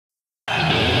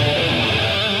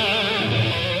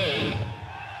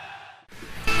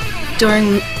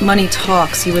During money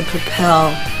talks, you would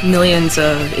propel millions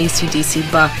of AC/DC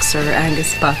bucks or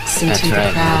Angus bucks into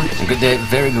the crowd. Yeah. They're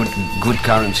very good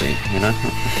currency, you know.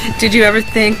 Did you ever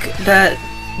think that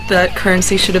that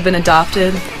currency should have been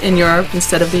adopted in Europe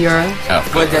instead of the euro?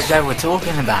 Of course. Well, they were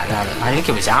talking about that. I think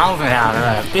it was Alvin,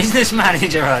 our business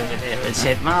manager over there, that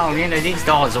said, "Well, you know, these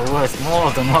dollars are worth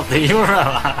more than what the euro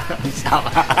are."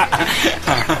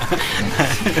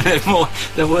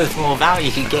 They're worth more value.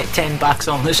 You can get $10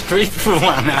 on the street for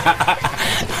one.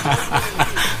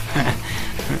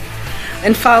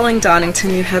 And following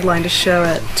Donington, you headlined a show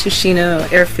at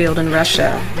Tushino Airfield in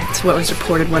Russia to what was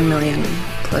reported 1 million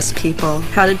plus people.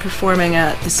 How did performing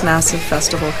at this massive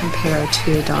festival compare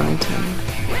to Donington?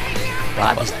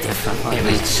 Well, it was different. It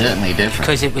was certainly different.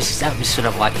 Because that was sort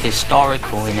of like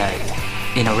historical in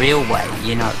a real way.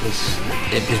 You know,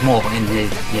 it was more in the,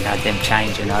 you know, them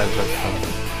changing over from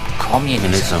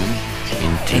communism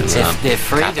into their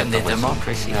freedom, their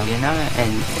democracy, yeah. You know,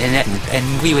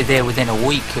 and we were there within a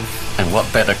week of. And what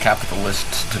better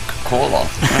capitalists to call on?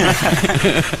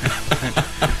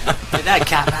 But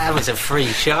that was a free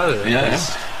show.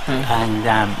 Yes. And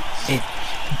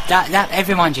that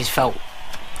everyone just felt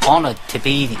honoured to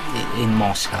be in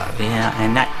Moscow, you know,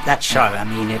 and that show. I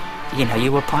mean, you know,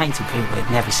 you were playing to people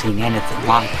who'd never seen anything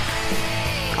like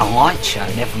a light show.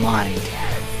 Never mind,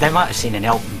 they might have seen an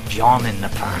Elton John in the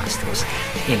past.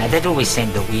 You know, they'd always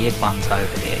send the weird ones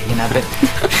over there, you know,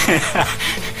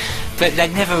 but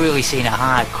they'd never really seen a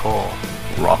hardcore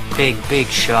rock big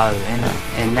show,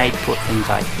 and they put things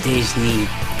like Disney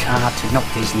cartoons, not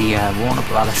Disney, Warner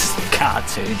Brothers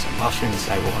cartoons. I'm not sure to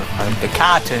say Warner Brothers, but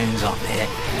cartoons on there.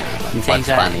 Yeah, and things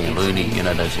like funny and loony, you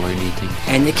know, those loony things.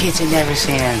 And the kids had never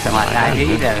seen anything like that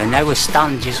either, and they were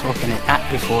stunned just looking at that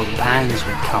before the bands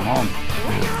would come on.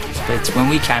 But when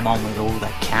we came on with all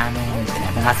the cannons and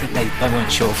everything, I think they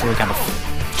weren't sure if we were going to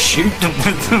shoot them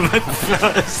with them at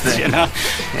first, you know.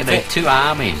 Yeah, there are two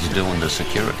armies doing the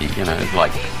security, you know,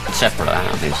 like separate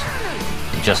armies,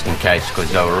 just in case,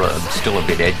 because they were still a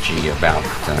bit edgy about,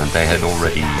 they had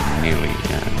already nearly,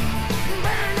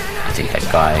 I think that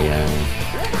guy,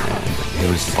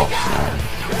 who was the boss,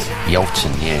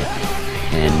 Yeltsin, yeah,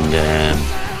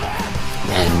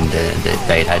 and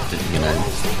they'd had, you know,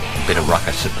 a bit of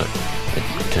ruckus at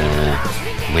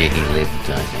where he lived,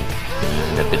 I think.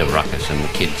 A bit of ruckus, and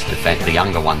the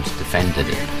younger ones defended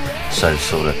it, so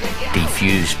sort of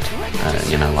defused,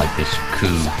 you know, like this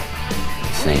coup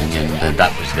thing, and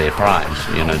that was their prize,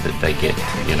 you know, that they get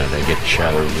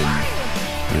show,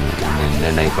 and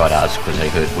then they got us because they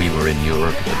heard we were in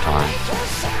Europe at the time,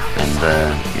 and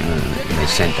you know, they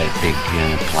sent that big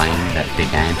plane, that big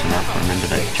Antonov, remember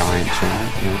that giant thing,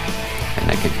 you know, and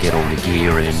they could get all the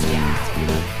gear in, and you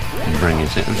know. And bring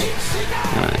us in.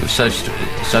 It was so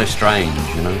strange,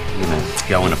 you know,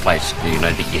 go in a place, you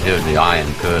know, that you heard the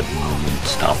Iron Curtain and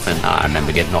stuff, and I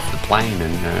remember getting off the plane,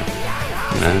 and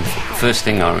you know, first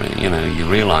thing you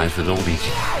realise with all these,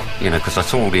 you know, because I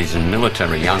saw all these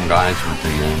military young guys with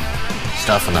the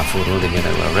stuff, and I thought, oh, they're going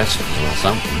to arrest us or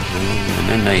something, you know? And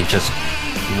then they just,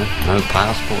 you know, no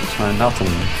passports, no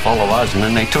nothing, follow us, and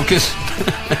then they took us.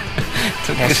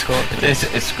 Escorted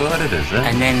us,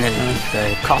 and then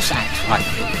the Cossacks, like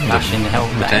the Russian held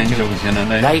angels, you know,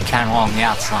 they came along the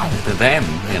outside. To them,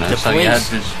 you know, the so police. You had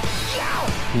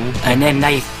this, and then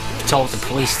they told the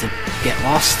police to get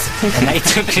lost, and they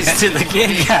took us to the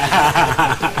gig.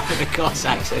 The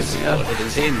Cossacks escorted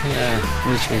us in,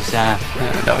 which was that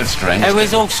was strange. It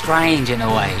was all strange in a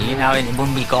way, you know. And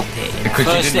when we got there, because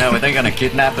you didn't know were they going to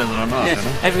kidnap us or not. You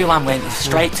know? Everyone went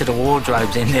straight to the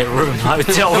wardrobes in their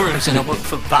hotel rooms, and looked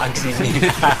for bugs in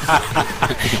there.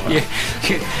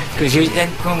 Because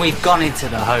when we'd gone into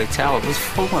the hotel, it was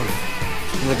full of,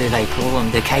 what do they call them,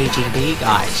 the KGB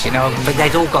guys, you know. But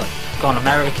they'd all gone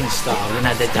American style, you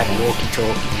know, they'd have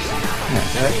walkie-talkies.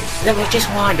 Yeah. They were just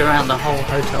lined around the whole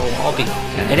hotel lobby,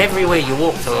 and everywhere you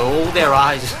walked, all their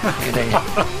eyes.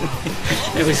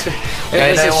 It was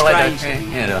strange. They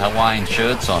had Hawaiian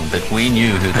shirts on, but we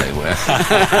knew who they were.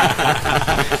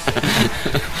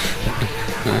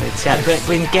 But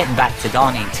when getting back to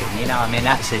Donington, you know, I mean,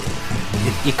 that's it.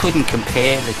 You couldn't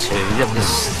compare the two. That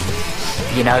was,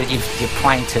 you know, you're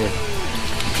playing to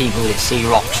people that see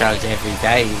rock shows every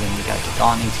day when you go to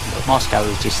Donington, but Moscow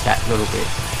was just that little bit.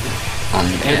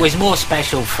 It was more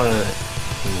special for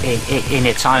in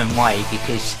its own way,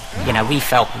 because, you know, we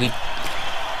felt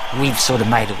we've sort of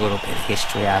made a little bit of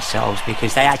history ourselves,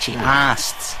 because they actually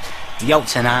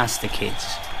Yeltsin asked the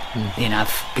kids, you know,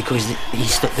 because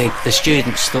the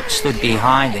students stood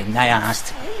behind him. They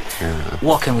asked,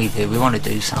 what can we do? We want to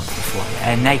do something for you.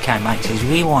 And they came back and said,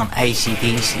 we want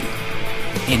AC/DC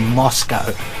in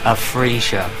Moscow, a free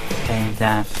show,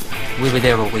 and we were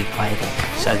there a week later.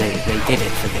 So they did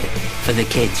it for the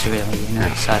kids, really, you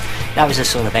know. So that was a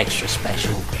sort of extra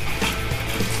special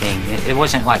thing. It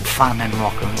wasn't like fun and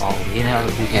rock and roll, you know.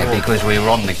 Yeah, because we were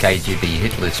on the KGB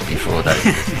hit list before those,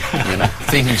 you know,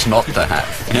 things not to have,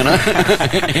 you know,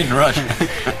 in Russia.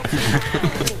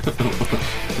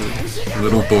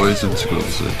 Little boys in school.